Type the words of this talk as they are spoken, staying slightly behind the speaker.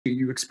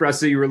you expressed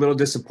that you were a little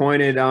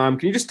disappointed. Can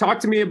you just talk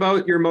to me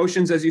about your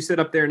emotions as you sit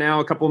up there now,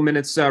 a couple of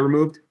minutes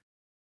removed?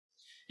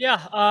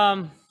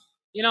 Yeah,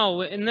 you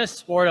know, in this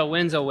sport, a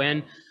win's a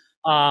win.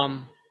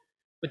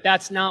 But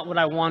that's not what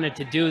I wanted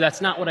to do.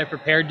 That's not what I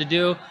prepared to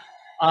do.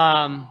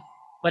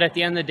 But at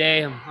the end of the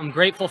day, I'm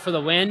grateful for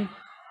the win.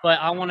 But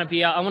I want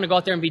to go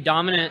out there and be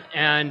dominant.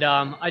 And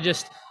I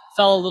just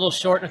fell a little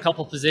short in a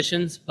couple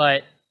positions.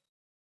 But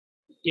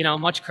you know,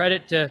 much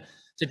credit to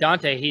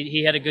Dante.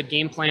 He had a good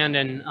game plan,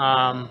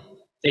 and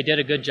they did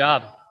a good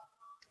job.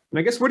 And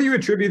I guess, what do you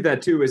attribute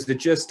that to? Is it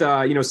just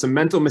you know, some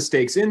mental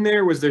mistakes in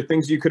there? Was there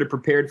things you could have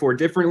prepared for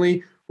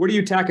differently? What do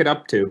you tack it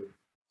up to?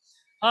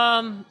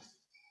 I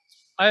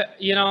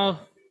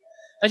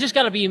just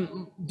got to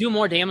do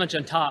more damage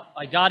on top.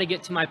 I got to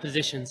get to my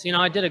positions. You know,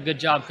 I did a good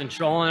job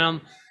controlling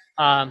them.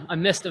 I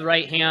missed the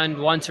right hand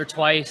once or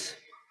twice.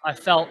 I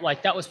felt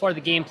like that was part of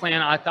the game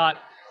plan. I thought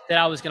that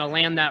I was going to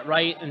land that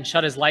right and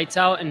shut his lights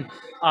out. And,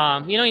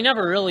 you know, he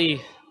never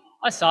really,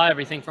 I saw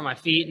everything from my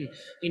feet, and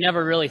he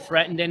never really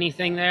threatened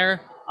anything there.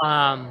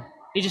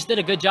 He just did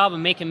a good job of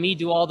making me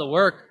do all the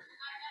work,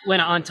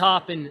 went on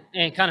top and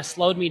kind of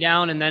slowed me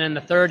down. And then in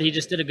the third, he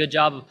just did a good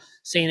job of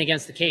staying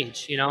against the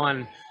cage, you know,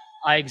 and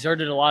I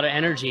exerted a lot of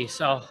energy.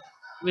 So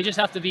we just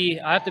have to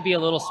I have to be a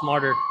little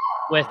smarter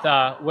with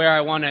where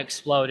I want to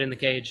explode in the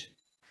cage.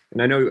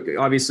 And I know,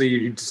 obviously,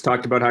 you just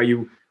talked about how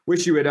you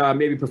wish you had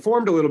maybe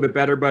performed a little bit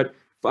better, but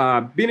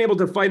being able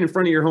to fight in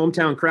front of your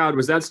hometown crowd,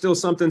 was that still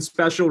something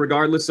special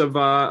regardless of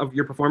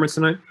your performance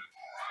tonight?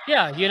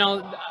 Yeah, you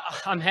know,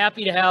 I'm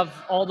happy to have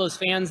all those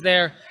fans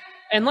there.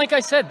 And like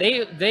I said,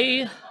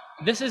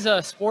 this is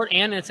a sport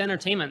and it's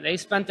entertainment. They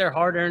spent their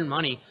hard-earned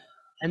money.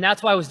 And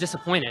that's why I was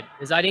disappointed,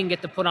 is I didn't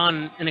get to put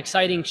on an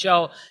exciting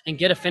show and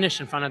get a finish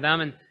in front of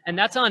them. And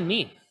that's on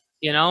me,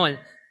 you know,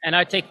 and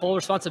I take full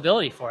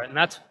responsibility for it. And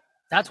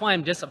that's why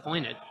I'm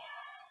disappointed.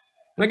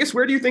 And I guess,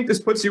 where do you think this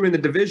puts you in the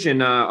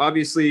division?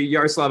 Obviously,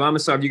 Yaroslav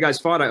Amosov, you guys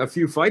fought a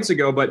few fights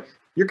ago, but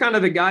you're kind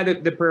of the guy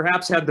that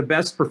perhaps had the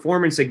best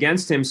performance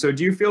against him. So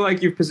do you feel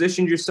like you've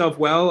positioned yourself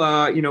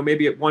well, you know,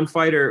 maybe at one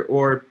fight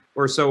or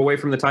so away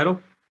from the title?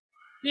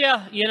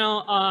 Yeah, you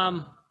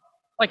know,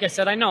 like I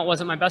said, I know it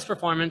wasn't my best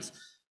performance,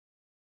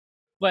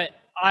 but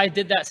I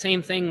did that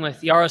same thing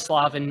with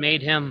Yaroslav and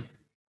made him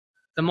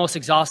the most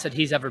exhausted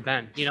he's ever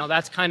been. You know,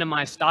 that's kind of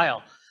my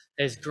style,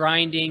 is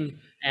grinding,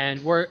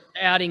 and we're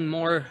adding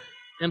more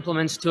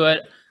implements to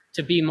it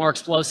to be more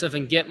explosive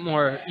and get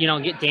more, you know,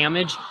 get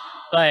damage.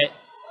 But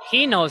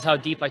he knows how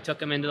deep I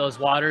took him into those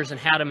waters and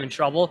had him in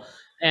trouble.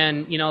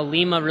 And, you know,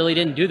 Lima really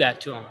didn't do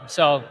that to him.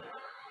 So,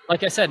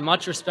 like I said,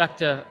 much respect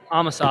to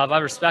Amosov. I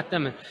respect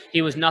him.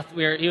 He was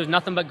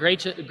nothing but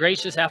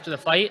gracious after the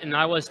fight, and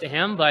I was to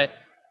him. But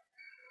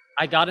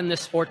I got in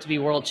this sport to be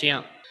world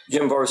champ.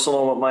 Jim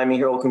Barcelona with Miami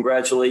Herald.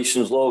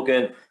 Congratulations,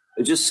 Logan.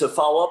 Just to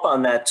follow up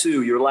on that,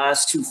 too, your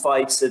last two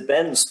fights had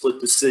been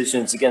split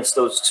decisions against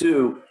those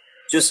two.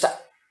 Just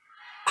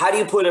how do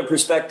you put in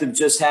perspective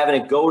just having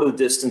it go to the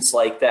distance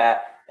like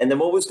that? And then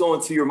what was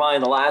going through your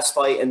mind the last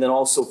fight, and then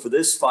also for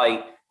this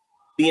fight,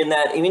 being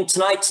that, I mean,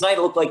 tonight it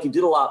looked like you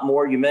did a lot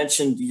more. You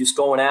mentioned you just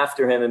going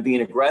after him and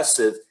being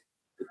aggressive.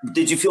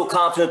 Did you feel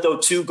confident, though,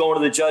 too, going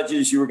to the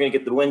judges, you were going to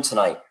get the win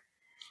tonight?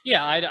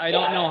 Yeah, I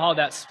don't know how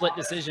that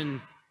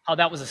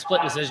was a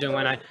split decision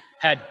when I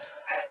had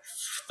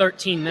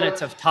 13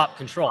 minutes of top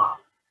control.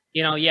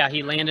 You know, yeah,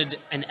 he landed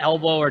an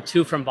elbow or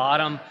two from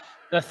bottom.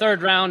 The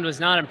third round was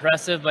not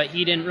impressive, but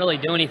he didn't really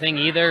do anything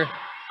either.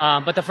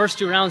 But the first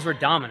two rounds were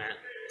dominant.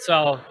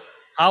 So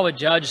how a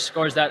judge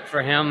scores that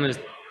for him is,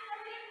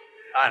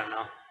 I don't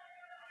know.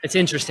 It's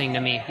interesting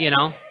to me, you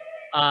know.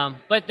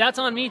 But that's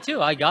on me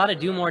too. I got to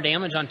do more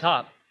damage on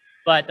top.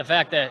 But the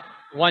fact that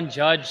one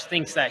judge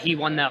thinks that he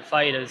won that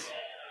fight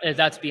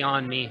that's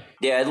beyond me.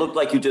 Yeah, it looked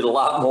like you did a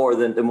lot more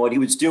than what he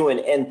was doing.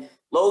 And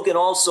Logan,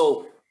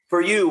 also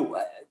for you,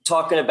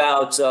 talking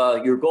about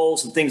your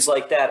goals and things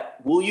like that,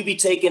 will you be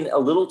taking a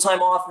little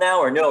time off now,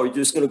 or no? Or are you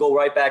just going to go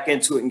right back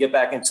into it and get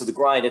back into the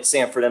grind at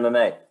Sanford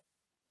MMA?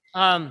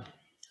 I'll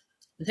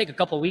take a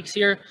couple of weeks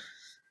here,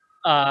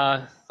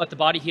 let the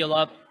body heal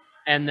up,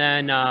 and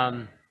then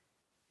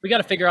we got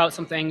to figure out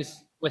some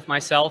things with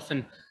myself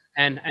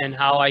and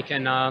how I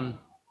can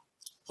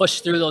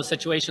push through those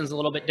situations a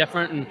little bit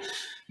different. And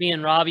me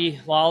and Robbie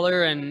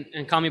Lawler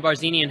and Kami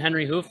Barzini and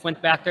Henry Hoof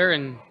went back there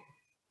and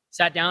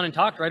sat down and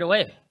talked right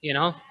away. You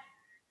know,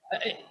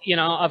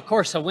 of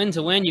course, a win's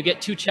a win. You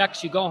get 2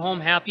 checks, you go home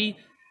happy.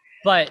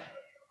 But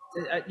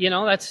you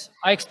know,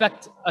 I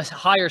expect a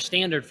higher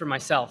standard for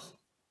myself,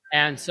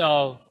 and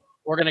so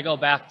we're going to go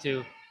back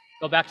to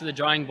the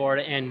drawing board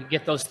and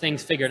get those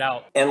things figured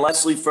out. And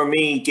Leslie, for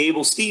me,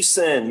 Gable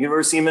Steveson,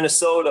 University of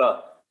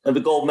Minnesota, and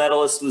the gold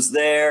medalist was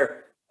there.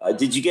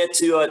 Did you get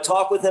to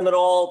talk with him at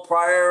all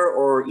prior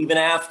or even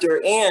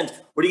after? And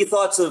what are your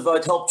thoughts of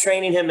help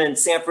training him in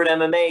Sanford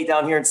MMA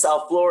down here in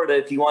South Florida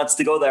if he wants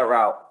to go that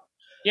route?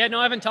 Yeah, no,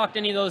 I haven't talked to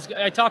any of those.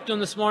 I talked to him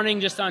this morning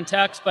just on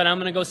text, but I'm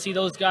going to go see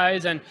those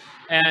guys.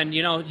 And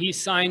you know,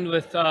 he's signed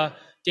with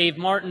Dave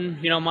Martin,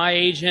 you know, my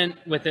agent,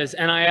 with his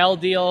NIL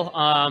deal.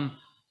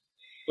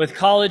 with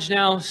college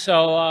now.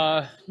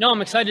 So no,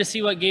 I'm excited to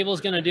see what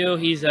Gable's going to do.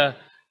 He's a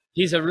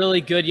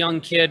really good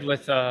young kid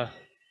with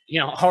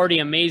already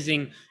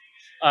amazing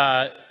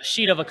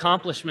sheet of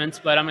accomplishments,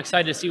 but I'm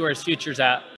excited to see where his future's at.